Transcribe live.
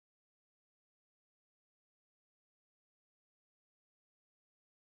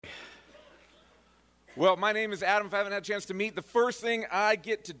Well, my name is Adam. If I haven't had a chance to meet, the first thing I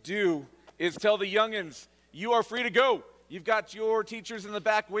get to do is tell the youngins, you are free to go. You've got your teachers in the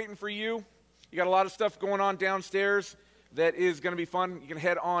back waiting for you. You got a lot of stuff going on downstairs that is going to be fun. You can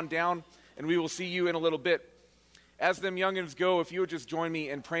head on down, and we will see you in a little bit. As them youngins go, if you would just join me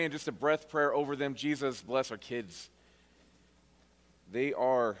in praying just a breath prayer over them. Jesus, bless our kids. They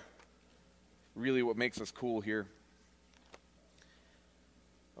are really what makes us cool here.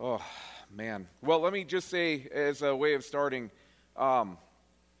 Oh, man. Well, let me just say, as a way of starting, I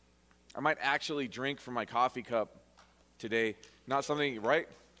might actually drink from my coffee cup today. Not something, right?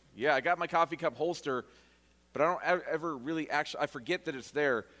 Yeah, I got my coffee cup holster, but I don't ever really I forget that it's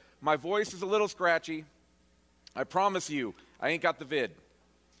there. My voice is a little scratchy. I promise you, I ain't got the vid.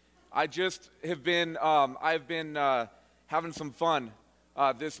 I just have been, I've been having some fun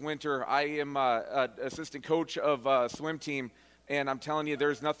this winter. I am an assistant coach of a swim team, and I'm telling you,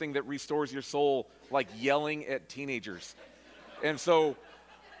 there's nothing that restores your soul like yelling at teenagers. And so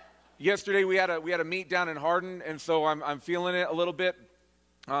yesterday we had a meet down in Hardin, and so I'm feeling it a little bit.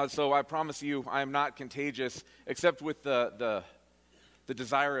 So I promise you, I am not contagious, except with the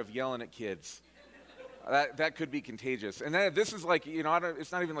desire of yelling at kids. That could be contagious. And then this is like,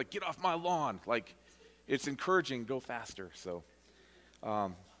 it's not even like, get off my lawn. Like, it's encouraging, go faster. So,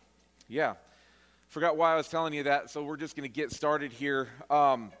 yeah. Forgot why I was telling you that, so we're just going to get started here.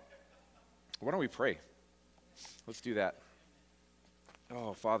 Why don't we pray? Let's do that.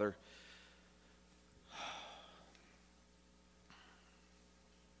 Oh, Father.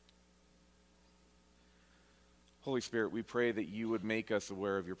 Holy Spirit, we pray that you would make us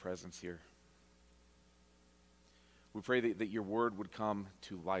aware of your presence here. We pray that your word would come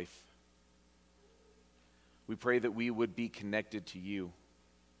to life. We pray that we would be connected to you.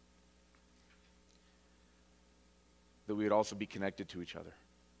 That we would also be connected to each other.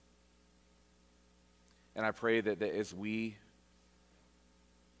 And I pray that as we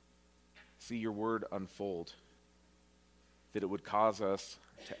see your word unfold, that it would cause us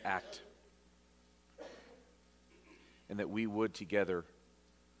to act. And that we would together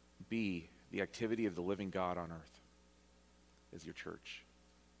be the activity of the living God on earth as your church.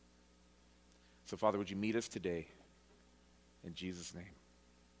 So, Father, would you meet us today? In Jesus' name,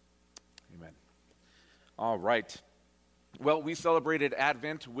 amen. All right. Well, we celebrated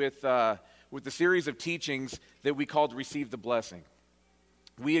Advent with the series of teachings that we called Receive the Blessing.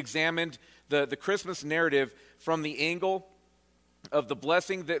 We examined the Christmas narrative from the angle of the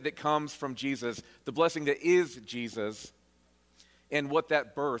blessing that comes from Jesus, the blessing that is Jesus, and what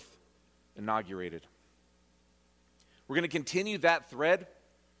that birth inaugurated. We're going to continue that thread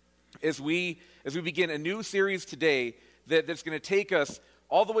as we begin a new series today that's going to take us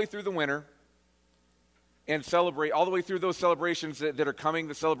all the way through the winter and celebrate all the way through those celebrations that are coming,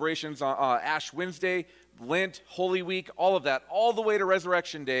 the celebrations on Ash Wednesday, Lent, Holy Week, all of that, all the way to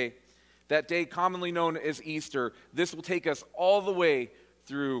Resurrection Day, that day commonly known as Easter. This will take us all the way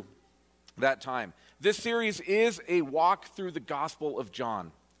through that time. This series is a walk through the Gospel of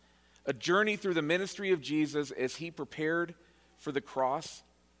John, a journey through the ministry of Jesus as he prepared for the cross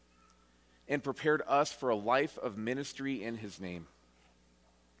and prepared us for a life of ministry in his name.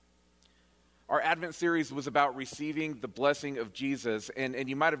 Our Advent series was about receiving the blessing of Jesus, and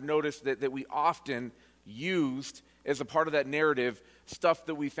you might have noticed that we often used, as a part of that narrative, stuff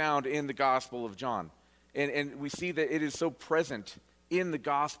that we found in the Gospel of John. And we see that it is so present in the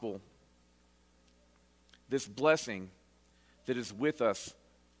Gospel, this blessing that is with us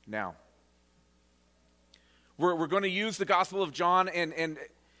now. We're going to use the Gospel of John and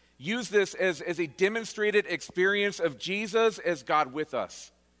use this as a demonstrated experience of Jesus as God with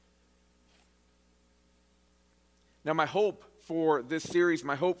us. Now, my hope for this series,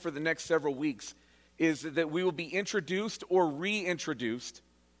 my hope for the next several weeks, is that we will be introduced or reintroduced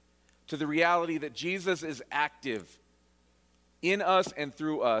to the reality that Jesus is active in us and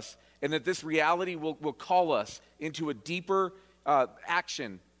through us, and that this reality will call us into a deeper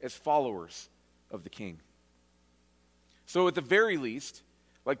action as followers of the King. So at the very least,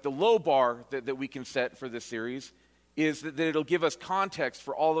 like the low bar that we can set for this series is that it'll give us context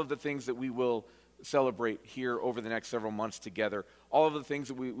for all of the things that we will celebrate here over the next several months together, all of the things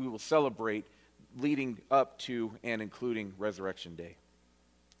that we will celebrate leading up to and including Resurrection Day.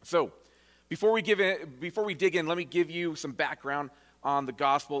 So, before we dig in, let me give you some background on the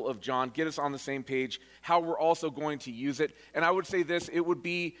Gospel of John, get us on the same page, how we're also going to use it. And I would say this, it would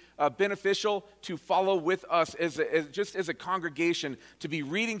be beneficial to follow with us as a congregation, to be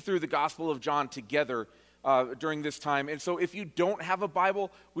reading through the Gospel of John together during this time. And so if you don't have a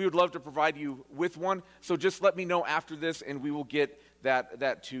Bible, we would love to provide you with one. So just let me know after this and we will get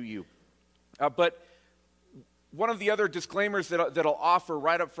that to you. But one of the other disclaimers that I'll offer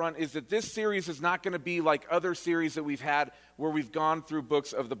right up front is that this series is not going to be like other series that we've had where we've gone through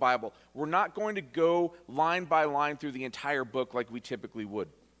books of the Bible. We're not going to go line by line through the entire book like we typically would.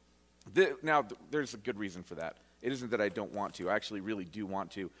 Now, there's a good reason for that. It isn't that I don't want to. I actually really do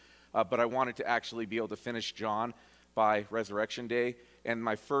want to. But I wanted to actually be able to finish John by Resurrection Day. And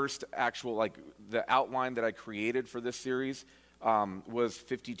my first actual, the outline that I created for this series was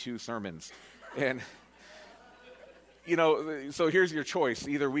 52 sermons. And so here's your choice.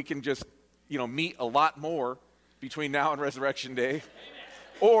 Either we can just, meet a lot more between now and Resurrection Day,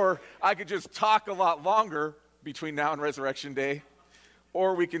 or I could just talk a lot longer between now and Resurrection Day,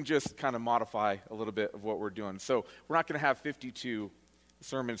 or we can just kind of modify a little bit of what we're doing. So we're not going to have 52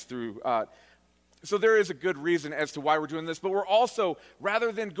 sermons through. So there is a good reason as to why we're doing this, but we're also,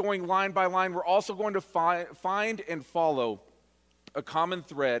 rather than going line by line, we're also going to find and follow a common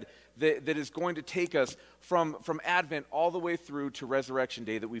thread that is going to take us from Advent all the way through to Resurrection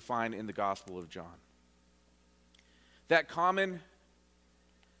Day that we find in the Gospel of John. That common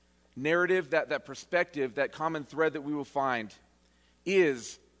narrative, that perspective, that common thread that we will find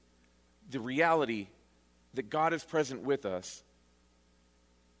is the reality that God is present with us,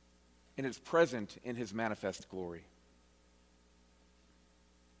 and is present in his manifest glory.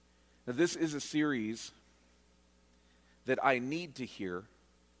 Now, this is a series that I need to hear,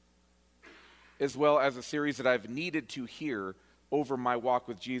 as well as a series that I've needed to hear over my walk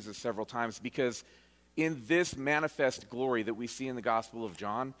with Jesus several times, because in this manifest glory that we see in the Gospel of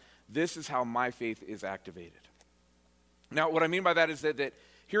John, this is how my faith is activated. Now, what I mean by that is that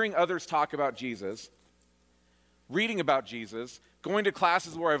hearing others talk about Jesus, reading about Jesus, going to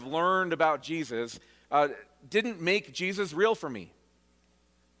classes where I've learned about Jesus, didn't make Jesus real for me.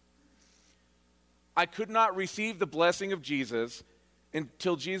 I could not receive the blessing of Jesus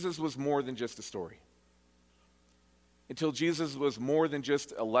until Jesus was more than just a story. Until Jesus was more than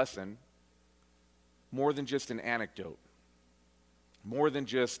just a lesson, more than just an anecdote, more than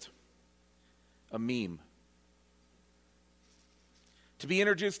just a meme. To be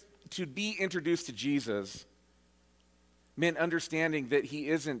introduced to Jesus meant understanding that he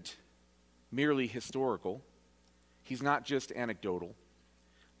isn't merely historical. He's not just anecdotal.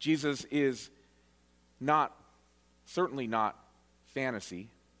 Jesus is certainly not fantasy.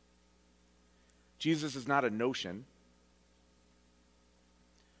 Jesus is not a notion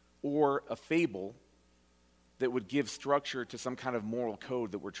or a fable that would give structure to some kind of moral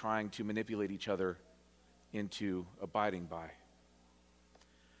code that we're trying to manipulate each other into abiding by.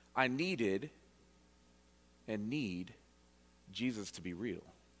 I needed and need Jesus to be real.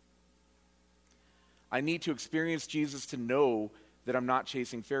 I need to experience Jesus to know that I'm not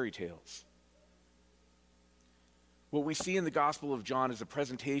chasing fairy tales. What we see in the Gospel of John is a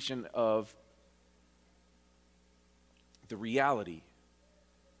presentation of the reality,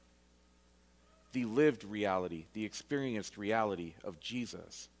 the lived reality, the experienced reality of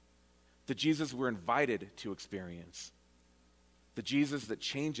Jesus. The Jesus we're invited to experience. The Jesus that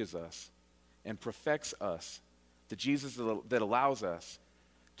changes us and perfects us. The Jesus that allows us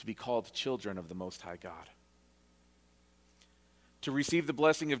to be called children of the Most High God. To receive the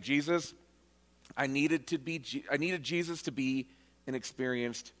blessing of Jesus, I needed Jesus to be an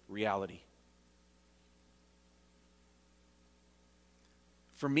experienced reality.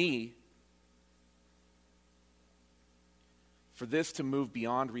 For me, for this to move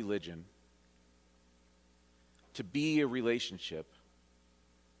beyond religion, to be a relationship,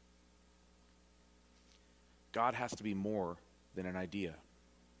 God has to be more than an idea.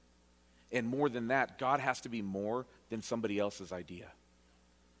 And more than that, God has to be more than somebody else's idea.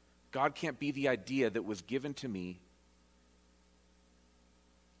 God can't be the idea that was given to me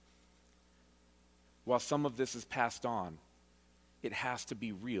while some of this is passed on. It has to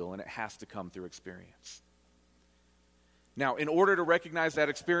be real, and it has to come through experience. Now, in order to recognize that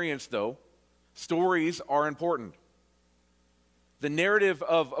experience, though, stories are important. The narrative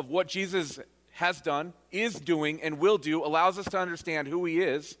of what Jesus has done, is doing, and will do allows us to understand who he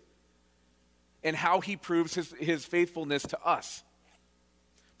is and how he proves his faithfulness to us.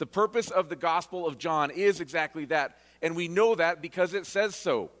 The purpose of the Gospel of John is exactly that, and we know that because it says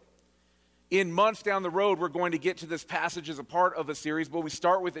so. In months down the road, we're going to get to this passage as a part of a series, but we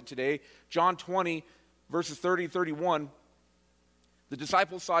start with it today. John 20, verses 30 and 31. The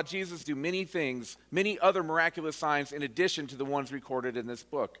disciples saw Jesus do many things, many other miraculous signs in addition to the ones recorded in this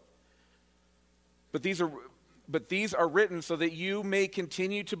book. But these are written so that you may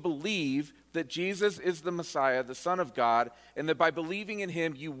continue to believe that Jesus is the Messiah, the Son of God, and that by believing in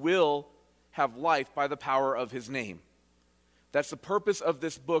him you will have life by the power of his name. That's the purpose of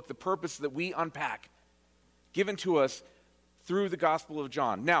this book, the purpose that we unpack given to us through the Gospel of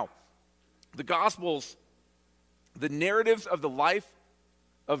John. Now, the Gospels, the narratives of the life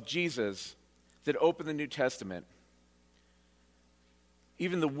of Jesus that open the New Testament,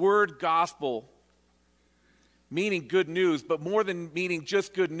 even the word gospel meaning good news, but more than meaning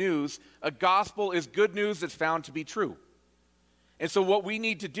just good news, a gospel is good news that's found to be true. And so what we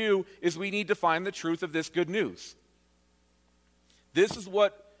need to do is we need to find the truth of this good news. This is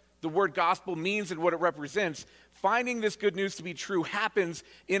what the word gospel means and what it represents. Finding this good news to be true happens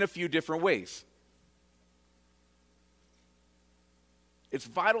in a few different ways. It's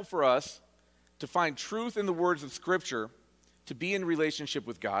vital for us to find truth in the words of Scripture, to be in relationship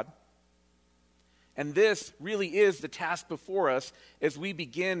with God. And this really is the task before us as we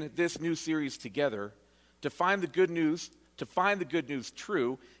begin this new series together, to find the good news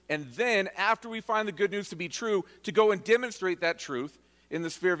true, and then after we find the good news to be true, to go and demonstrate that truth in the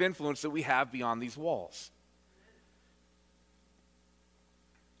sphere of influence that we have beyond these walls.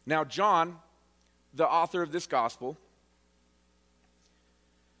 Now, John, the author of this gospel,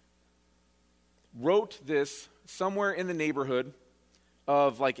 wrote this somewhere in the neighborhood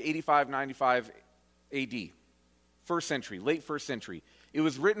of like 85, 95 AD, first century, late first century. It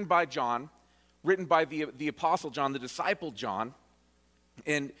was written by John, written by the Apostle John, the disciple John,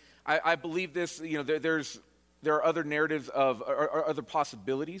 and I believe this, there are other narratives or other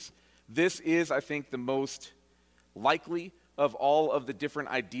possibilities. This is, I think, the most likely of all of the different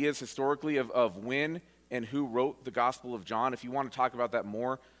ideas historically of when and who wrote the Gospel of John. If you want to talk about that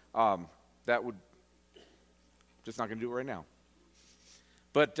more, that would, just not going to do it right now.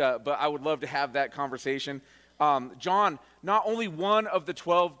 But I would love to have that conversation. John, not only one of the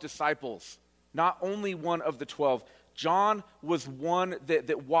 12 disciples, John was one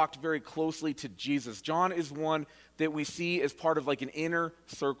that walked very closely to Jesus. John is one that we see as part of like an inner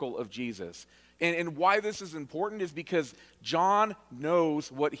circle of Jesus. And why this is important is because John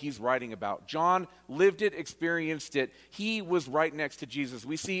knows what he's writing about. John lived it, experienced it. He was right next to Jesus.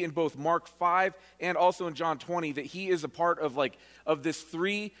 We see in both Mark 5 and also in John 20 that he is a part of this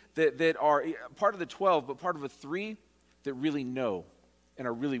three that are part of the 12, but part of a three that really know and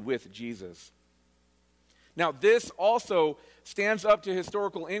are really with Jesus. Now, this also stands up to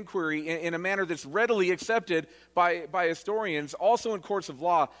historical inquiry in a manner that's readily accepted by historians, also in courts of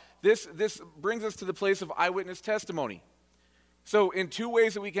law. This brings us to the place of eyewitness testimony. So in two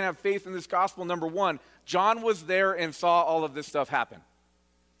ways that we can have faith in this gospel. Number one, John was there and saw all of this stuff happen.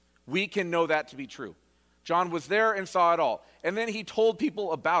 We can know that to be true. John was there and saw it all. And then he told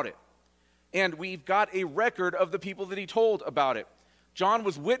people about it. And we've got a record of the people that he told about it. John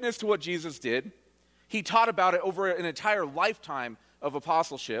was witness to what Jesus did. He taught about it over an entire lifetime of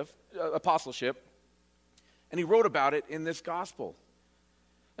apostleship, and he wrote about it in this gospel.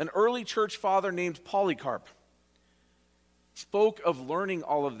 An early church father named Polycarp spoke of learning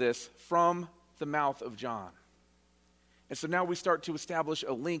all of this from the mouth of John. And so now we start to establish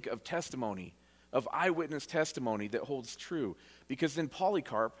a link of testimony, of eyewitness testimony that holds true, because then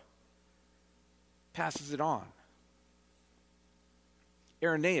Polycarp passes it on.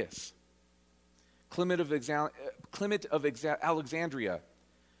 Irenaeus, Clement of Alexandria,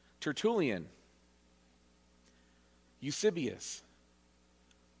 Tertullian, Eusebius,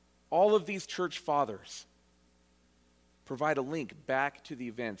 all of these church fathers provide a link back to the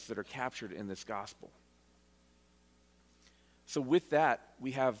events that are captured in this gospel. So with that,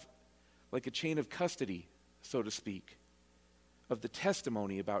 we have like a chain of custody, so to speak, of the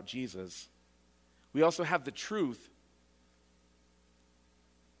testimony about Jesus. We also have the truth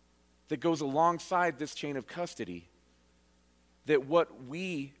that goes alongside this chain of custody, that what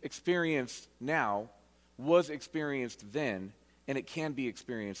we experience now was experienced then, and it can be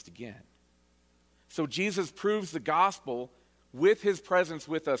experienced again. So Jesus proves the gospel with his presence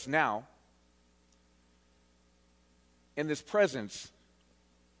with us now, and this presence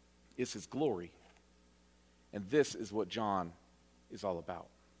is his glory. And this is what John is all about.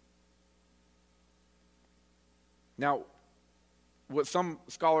 Now, what some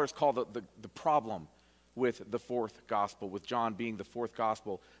scholars call the problem with the fourth gospel, with John being the fourth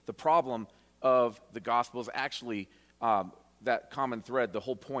gospel, the problem of the gospel is actually that common thread, the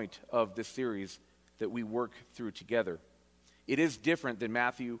whole point of this series that we work through together. It is different than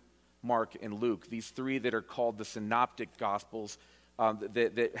Matthew, Mark, and Luke, these three that are called the synoptic gospels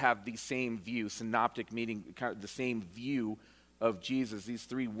that have the same view, synoptic meaning kind of the same view of Jesus. These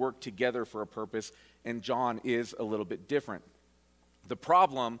three work together for a purpose, and John is a little bit different. The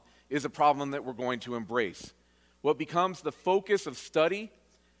problem is a problem that we're going to embrace. What becomes the focus of study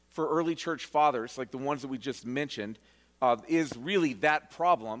for early church fathers, like the ones that we just mentioned, is really that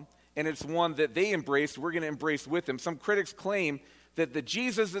problem. and it's one that they embraced, we're going to embrace with them. Some critics claim that the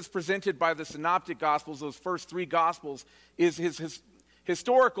Jesus that's presented by the Synoptic Gospels, those first three Gospels, is his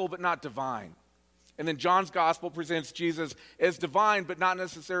historical but not divine. And then John's Gospel presents Jesus as divine but not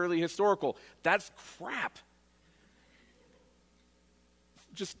necessarily historical. That's crap.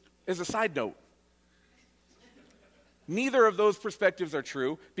 Just as a side note, neither of those perspectives are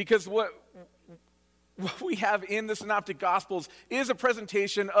true, because what we have in the Synoptic Gospels is a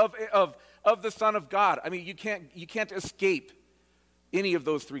presentation of the Son of God. I mean, you can't escape any of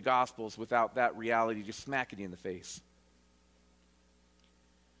those three Gospels without that reality just smacking you in the face.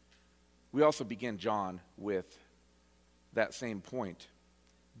 We also begin John with that same point.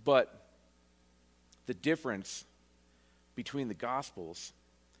 But the difference between the Gospels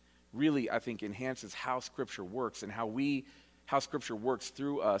really, I think, enhances how Scripture works and how Scripture works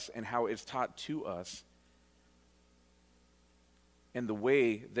through us and how it's taught to us, and the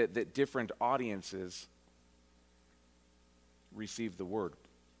way that different audiences receive the Word.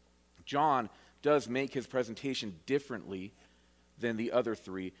 John does make his presentation differently than the other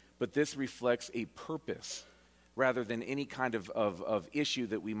three, but this reflects a purpose rather than any kind of issue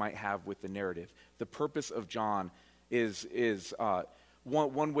that we might have with the narrative. The purpose of John is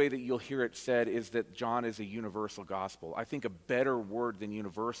one way that you'll hear it said is that John is a universal gospel. I think a better word than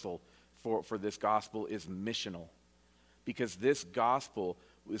universal for this gospel is missional, because this gospel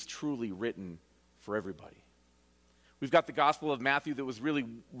was truly written for everybody. We've got the Gospel of Matthew that was really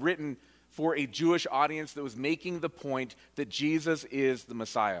written for a Jewish audience that was making the point that Jesus is the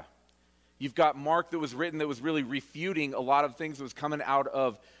Messiah. You've got Mark that was written that was really refuting a lot of things that was coming out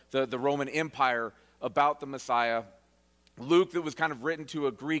of the Roman Empire about the Messiah. Luke that was kind of written to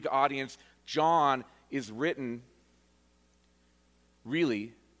a Greek audience. John is written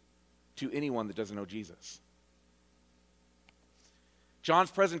really to anyone that doesn't know Jesus.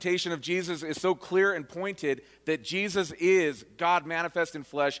 John's presentation of Jesus is so clear and pointed that Jesus is God manifest in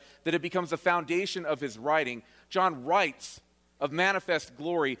flesh, that it becomes the foundation of his writing. John writes of manifest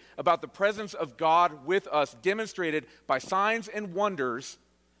glory, about the presence of God with us, demonstrated by signs and wonders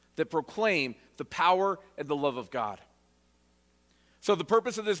that proclaim the power and the love of God. So the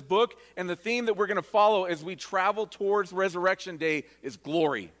purpose of this book and the theme that we're going to follow as we travel towards Resurrection Day is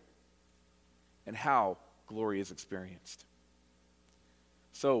glory, and how glory is experienced.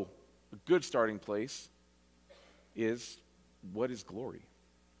 So, a good starting place is, what is glory?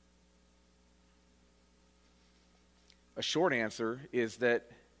 A short answer is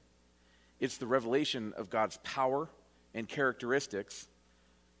that it's the revelation of God's power and characteristics,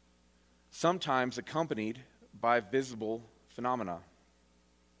 sometimes accompanied by visible phenomena.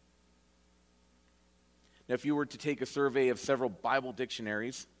 Now, if you were to take a survey of several Bible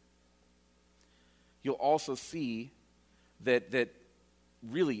dictionaries, you'll also see that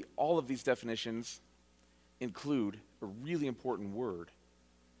really all of these definitions include a really important word,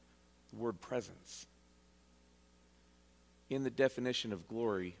 the word presence. In the definition of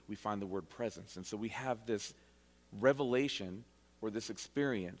glory, we find the word presence. And so we have this revelation or this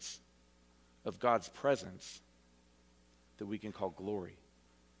experience of God's presence that we can call glory.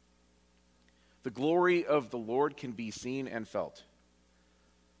 The glory of the Lord can be seen and felt.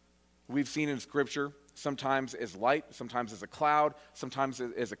 We've seen in Scripture sometimes as light, sometimes as a cloud, sometimes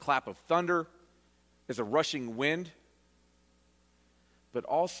as a clap of thunder, as a rushing wind. But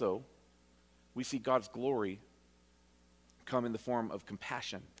also, we see God's glory come in the form of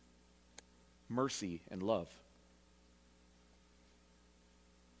compassion, mercy, and love.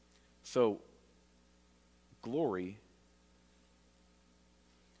 So, glory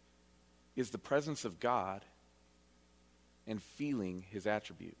is the presence of God and feeling his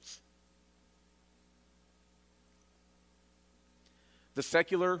attributes. The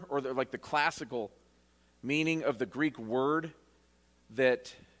secular, or the classical meaning of the Greek word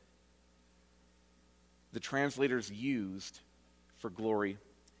that the translators used for glory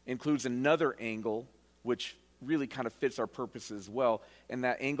includes another angle which really kind of fits our purpose as well, and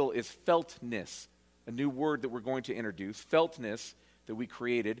that angle is feltness, a new word that we're going to introduce. Feltness that we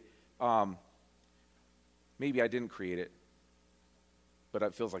created. Maybe I didn't create it, but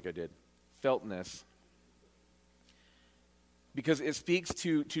it feels like I did. Feltness. Because it speaks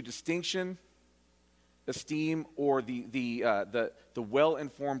to distinction, esteem, or the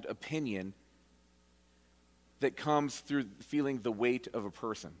well-informed opinion that comes through feeling the weight of a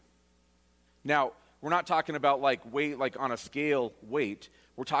person. Now, we're not talking about weight, on a scale weight.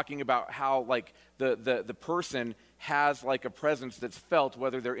 We're talking about how the person has a presence that's felt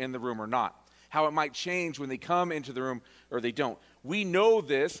whether they're in the room or not. How it might change when they come into the room or they don't. We know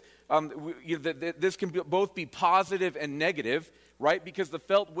this. This can both be positive and negative. right? Because the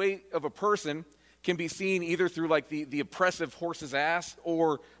felt weight of a person can be seen either through like the oppressive horse's ass,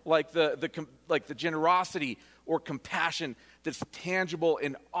 or like the generosity or compassion that's tangible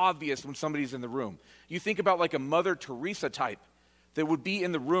and obvious when somebody's in the room. You think about like a Mother Teresa type that would be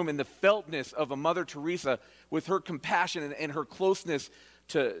in the room, and the feltness of a Mother Teresa with her compassion and her closeness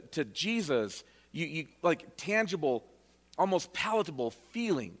to Jesus, you like tangible, almost palatable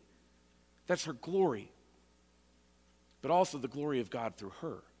feeling. That's her glory. But also the glory of God through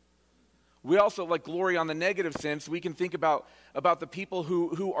her. We also, like glory on the negative sense, we can think about the people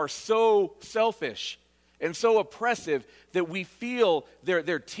who are so selfish and so oppressive that we feel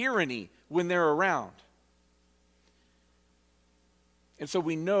their tyranny when they're around. And so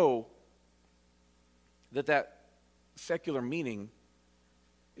we know that secular meaning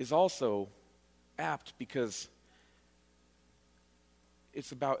is also apt because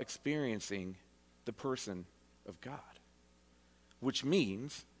it's about experiencing the person of God, which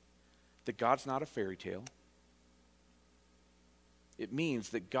means that God's not a fairy tale. It means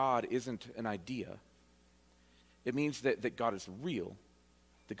that God isn't an idea. It means that God is real,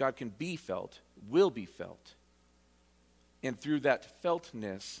 that God can be felt, will be felt. And through that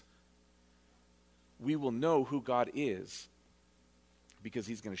feltness, we will know who God is because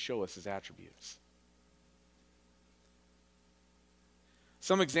he's going to show us his attributes.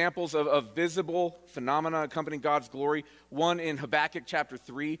 Some examples of visible phenomena accompanying God's glory. One in Habakkuk chapter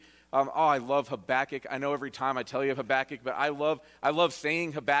 3. I love Habakkuk. I know every time I tell you Habakkuk, but I love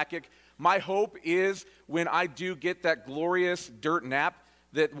saying Habakkuk. My hope is when I do get that glorious dirt nap,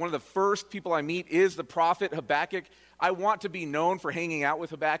 that one of the first people I meet is the prophet Habakkuk. I want to be known for hanging out with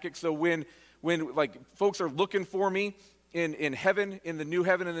Habakkuk. So when like folks are looking for me in heaven, in the new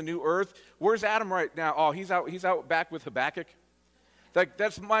heaven and the new earth, where's Adam right now? Oh, he's out back with Habakkuk. Like,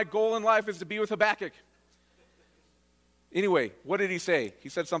 that's my goal in life, is to be with Habakkuk. Anyway, what did he say? He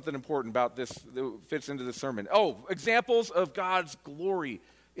said something important about this that fits into the sermon. Oh, examples of God's glory,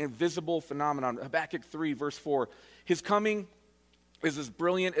 invisible phenomenon. Habakkuk 3, verse 4. His coming is as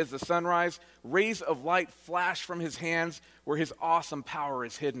brilliant as the sunrise. Rays of light flash from his hands where his awesome power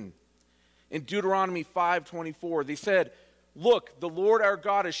is hidden. In Deuteronomy 5:24, they said, "Look, the Lord our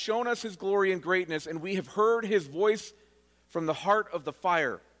God has shown us his glory and greatness, and we have heard his voice from the heart of the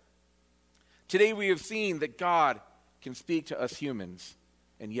fire." Today we have seen that God can speak to us humans,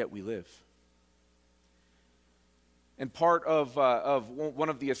 and yet we live. And part of one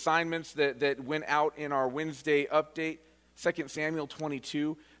of the assignments that went out in our Wednesday update, 2 Samuel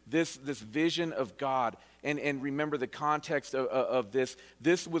 22, this vision of God. And remember the context of this.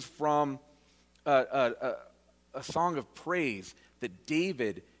 This was from a song of praise that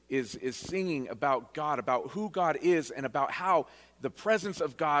David is singing about God, about who God is, and about how the presence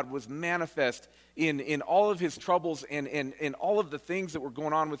of God was manifest in all of his troubles and in all of the things that were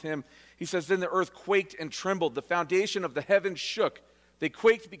going on with him. He says, "Then the earth quaked and trembled. The foundation of the heavens shook. They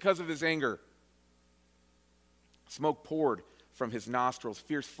quaked because of his anger. Smoke poured from his nostrils.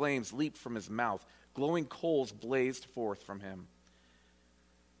 Fierce flames leaped from his mouth. Glowing coals blazed forth from him.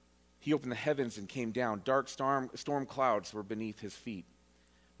 He opened the heavens and came down. Dark storm clouds were beneath his feet.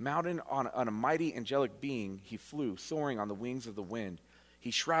 Mounted on a mighty angelic being, he flew, soaring on the wings of the wind.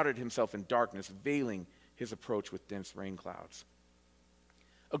 He shrouded himself in darkness, veiling his approach with dense rain clouds.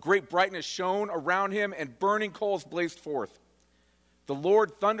 A great brightness shone around him, and burning coals blazed forth. The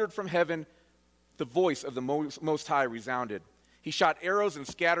Lord thundered from heaven. The voice of the Most High resounded. He shot arrows and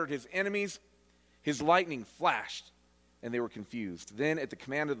scattered his enemies. His lightning flashed, and they were confused. Then, at the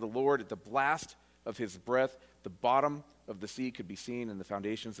command of the Lord, at the blast of his breath, the bottom of the sea could be seen, and the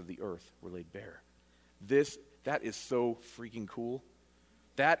foundations of the earth were laid bare." That is so freaking cool.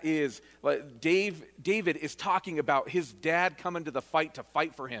 That is, like, David is talking about his dad coming to the fight to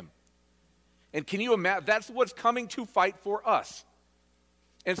fight for him. And can you imagine, that's what's coming to fight for us.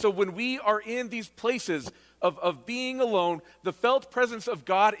 And so when we are in these places of being alone, the felt presence of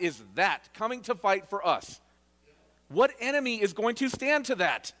God is that, coming to fight for us. What enemy is going to stand to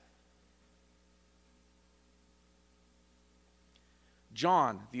that?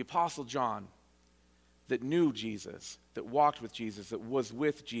 John, the Apostle John, that knew Jesus, that walked with Jesus, that was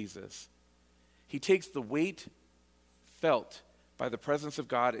with Jesus, he takes the weight felt by the presence of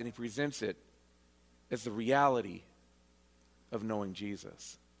God and he presents it as the reality of knowing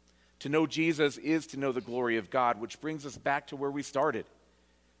Jesus. To know Jesus is to know the glory of God, which brings us back to where we started.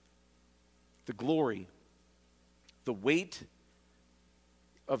 The glory, the weight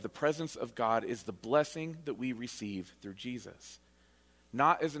of the presence of God is the blessing that we receive through Jesus.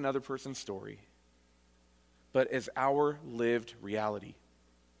 Not as another person's story, but as our lived reality.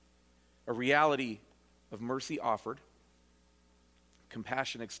 A reality of mercy offered,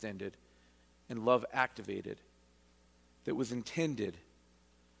 compassion extended, and love activated that was intended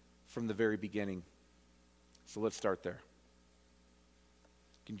from the very beginning. So let's start there.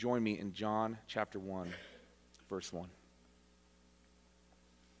 You can join me in John chapter 1, verse 1.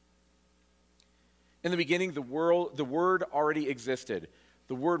 In the beginning, the Word already existed.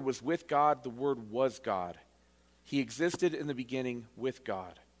 The Word was with God. The Word was God. He existed in the beginning with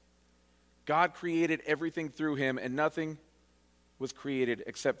God. God created everything through him, and nothing was created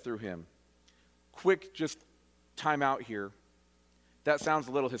except through him. Quick, just time out here. That sounds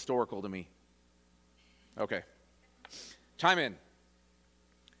a little historical to me. Okay. Time in.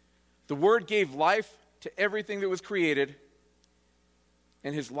 The Word gave life to everything that was created,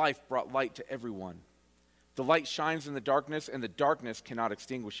 and his life brought light to everyone. The light shines in the darkness, and the darkness cannot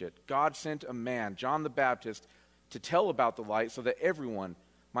extinguish it. God sent a man, John the Baptist, to tell about the light so that everyone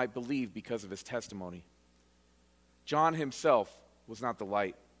might believe because of his testimony. John himself was not the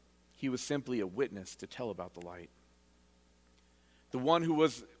light. He was simply a witness to tell about the light. The one who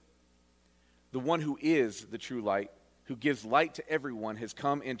is the true light, who gives light to everyone, has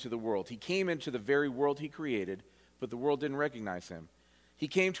come into the world. He came into the very world he created, but the world didn't recognize him. He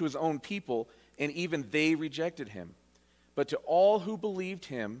came to his own people, and even they rejected him. But to all who believed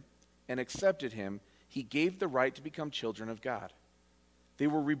him and accepted him, he gave the right to become children of God. They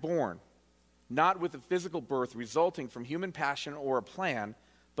were reborn, not with a physical birth resulting from human passion or a plan,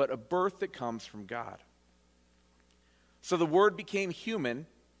 but a birth that comes from God. So the Word became human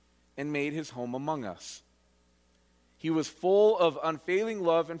and made his home among us. He was full of unfailing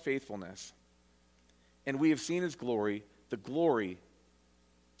love and faithfulness, and we have seen his glory, the glory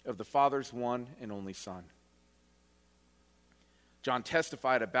of the Father's one and only Son. John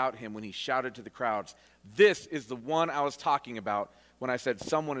testified about him when he shouted to the crowds, "This is the one I was talking about when I said,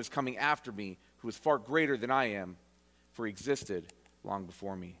 'Someone is coming after me who is far greater than I am, for he existed long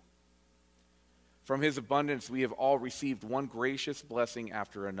before me.'" From his abundance we have all received one gracious blessing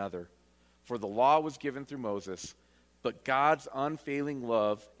after another. For the law was given through Moses, but God's unfailing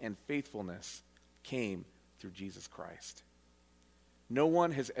love and faithfulness came through Jesus Christ. No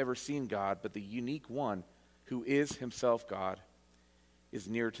one has ever seen God, but the unique one who is himself God is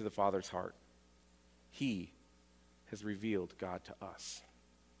near to the Father's heart. He has revealed God to us.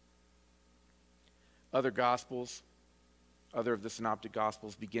 Other of the synoptic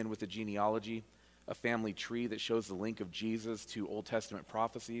gospels begin with a genealogy, a family tree that shows the link of Jesus to Old Testament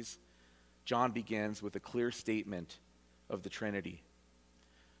prophecies. John begins with a clear statement of the Trinity,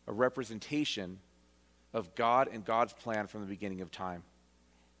 a representation of God and God's plan from the beginning of time.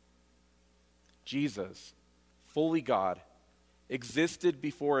 Jesus, fully God, existed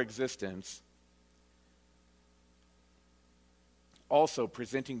before existence, also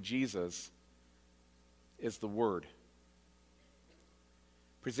presenting Jesus as the Word.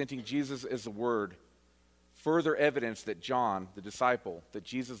 Presenting Jesus as the Word, further evidence that John, the disciple that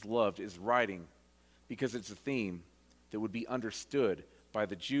Jesus loved, is writing, because it's a theme that would be understood by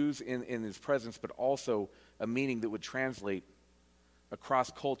the Jews in his presence, but also a meaning that would translate across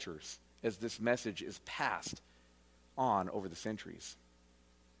cultures as this message is passed on over the centuries.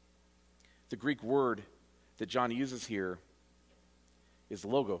 The Greek word that John uses here is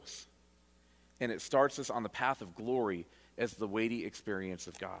logos, and it starts us on the path of glory as the weighty experience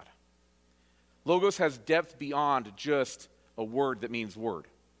of God. Logos has depth beyond just a word that means word.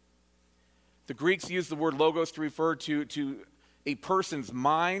 The Greeks use the word logos to refer to a person's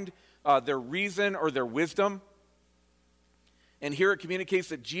mind, their reason, or their wisdom. And here it communicates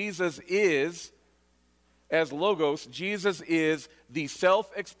that Jesus is, as logos, Jesus is the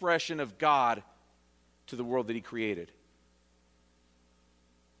self-expression of God to the world that he created.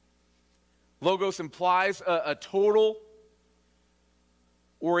 Logos implies a total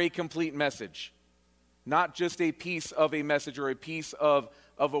or a complete message, not just a piece of a message or a piece of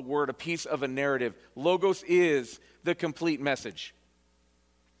a word, a piece of a narrative. Logos is the complete message.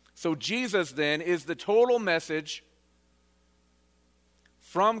 So Jesus then is the total message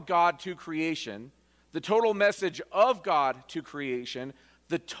from God to creation, the total message of God to creation,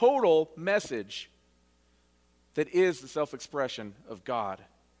 the total message that is the self-expression of God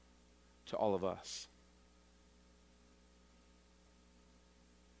to all of us.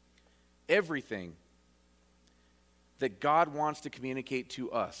 Everything that God wants to communicate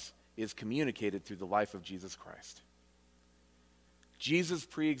to us is communicated through the life of Jesus Christ. Jesus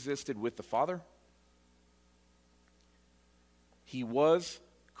pre-existed with the Father. He was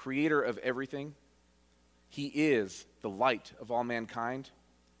creator of everything. He is the light of all mankind.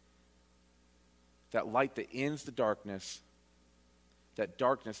 That light that ends the darkness, that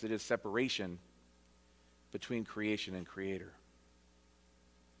darkness that is separation between creation and creator.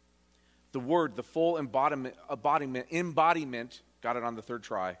 The Word, the full embodiment, got it on the third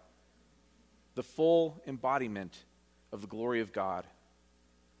try, the full embodiment of the glory of God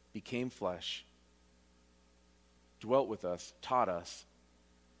became flesh, dwelt with us, taught us,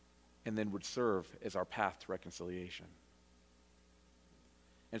 and then would serve as our path to reconciliation.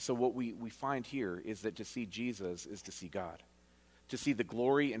 And so what we find here is that to see Jesus is to see God. To see the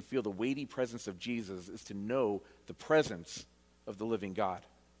glory and feel the weighty presence of Jesus is to know the presence of the living God.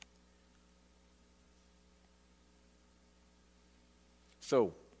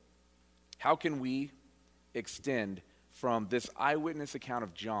 So, how can we extend from this eyewitness account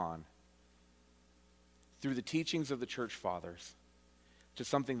of John through the teachings of the church fathers to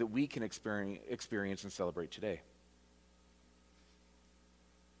something that we can experience and celebrate today?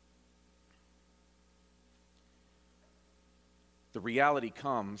 The reality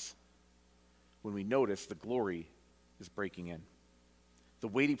comes when we notice the glory is breaking in. The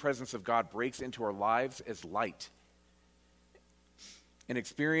weighty presence of God breaks into our lives as light. And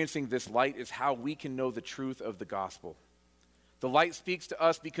experiencing this light is how we can know the truth of the gospel. The light speaks to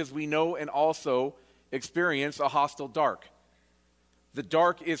us because we know and also experience a hostile dark. The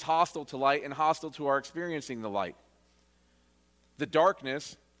dark is hostile to light and hostile to our experiencing the light. The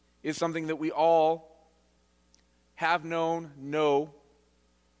darkness is something that we all have known, know.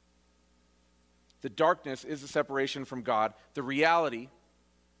 The darkness is the separation from God. The reality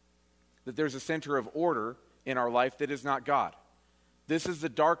that there's a center of order in our life that is not God. This is the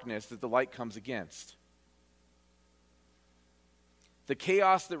darkness that the light comes against. The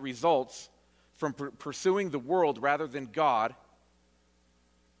chaos that results from pursuing the world rather than God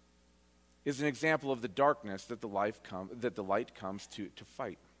is an example of the darkness that the light comes to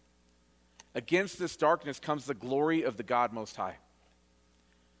fight. Against this darkness comes the glory of the God Most High.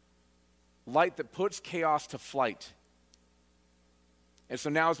 Light that puts chaos to flight. And so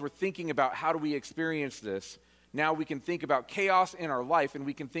now as we're thinking about how do we experience this, now we can think about chaos in our life, and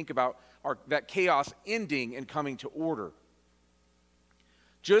we can think about that chaos ending and coming to order.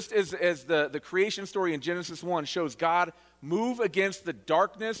 Just as the creation story in Genesis 1 shows God move against the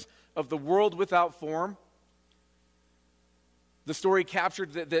darkness of the world without form, the story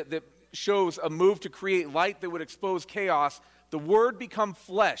captured that shows a move to create light that would expose chaos. The Word become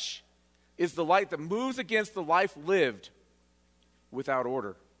flesh is the light that moves against the life lived without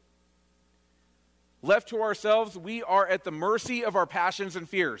order. Left to ourselves, we are at the mercy of our passions and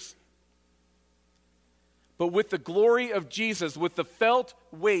fears. But with the glory of Jesus, with the felt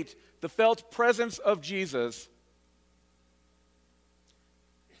weight, the felt presence of Jesus,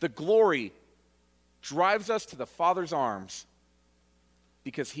 the glory drives us to the Father's arms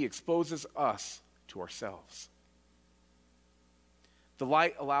because He exposes us to ourselves. The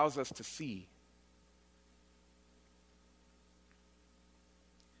light allows us to see.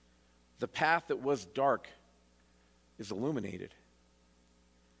 The path that was dark is illuminated.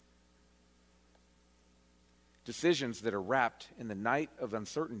 Decisions that are wrapped in the night of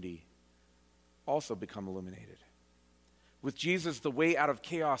uncertainty also become illuminated. With Jesus, the way out of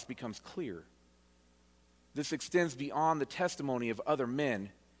chaos becomes clear. This extends beyond the testimony of other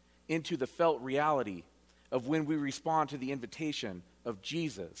men into the felt reality of when we respond to the invitation of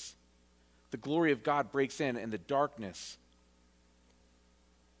Jesus. The glory of God breaks in, and the darkness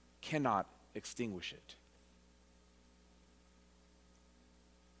cannot extinguish it.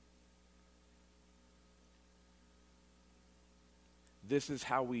 This is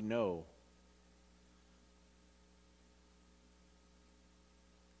how we know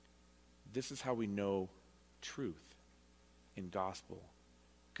truth in gospel.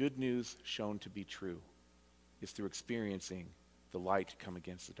 Good news shown to be true is through experiencing the light come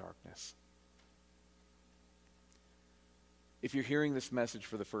against the darkness. If you're hearing this message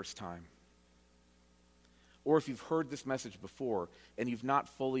for the first time, or if you've heard this message before and you've not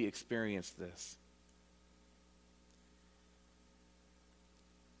fully experienced this,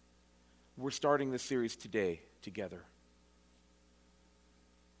 we're starting this series today together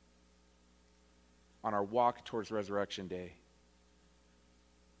on our walk towards Resurrection Day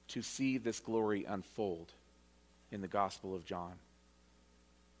to see this glory unfold in the Gospel of John.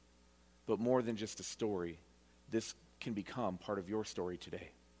 But more than just a story, this can become part of your story today.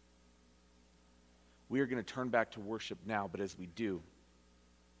 We are going to turn back to worship now, but as we do,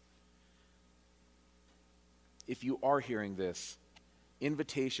 if you are hearing this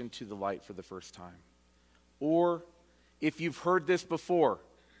invitation to the light for the first time, or if you've heard this before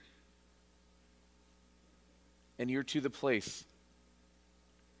and you're to the place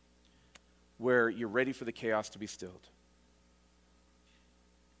where you're ready for the chaos to be stilled,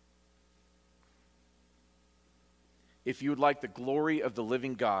 if you would like the glory of the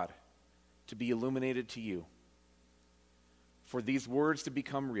living God to be illuminated to you, for these words to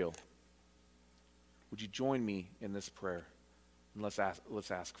become real, would you join me in this prayer? And let's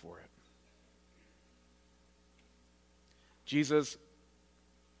ask for it. Jesus,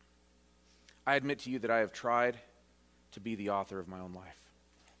 I admit to you that I have tried to be the author of my own life.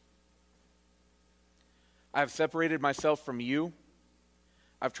 I have separated myself from you.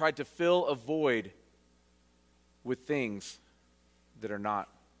 I've tried to fill a void with things that are not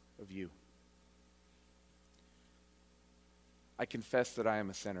of you. I confess that I am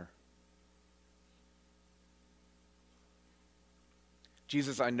a sinner.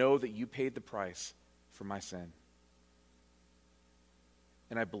 Jesus, I know that you paid the price for my sin.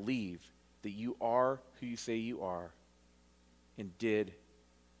 And I believe that you are who you say you are and did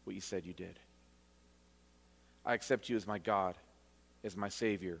what you said you did. I accept you as my God, as my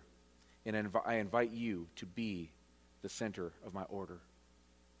Savior, and I invite you to be the center of my order.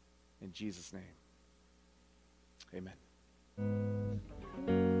 In Jesus' name, amen.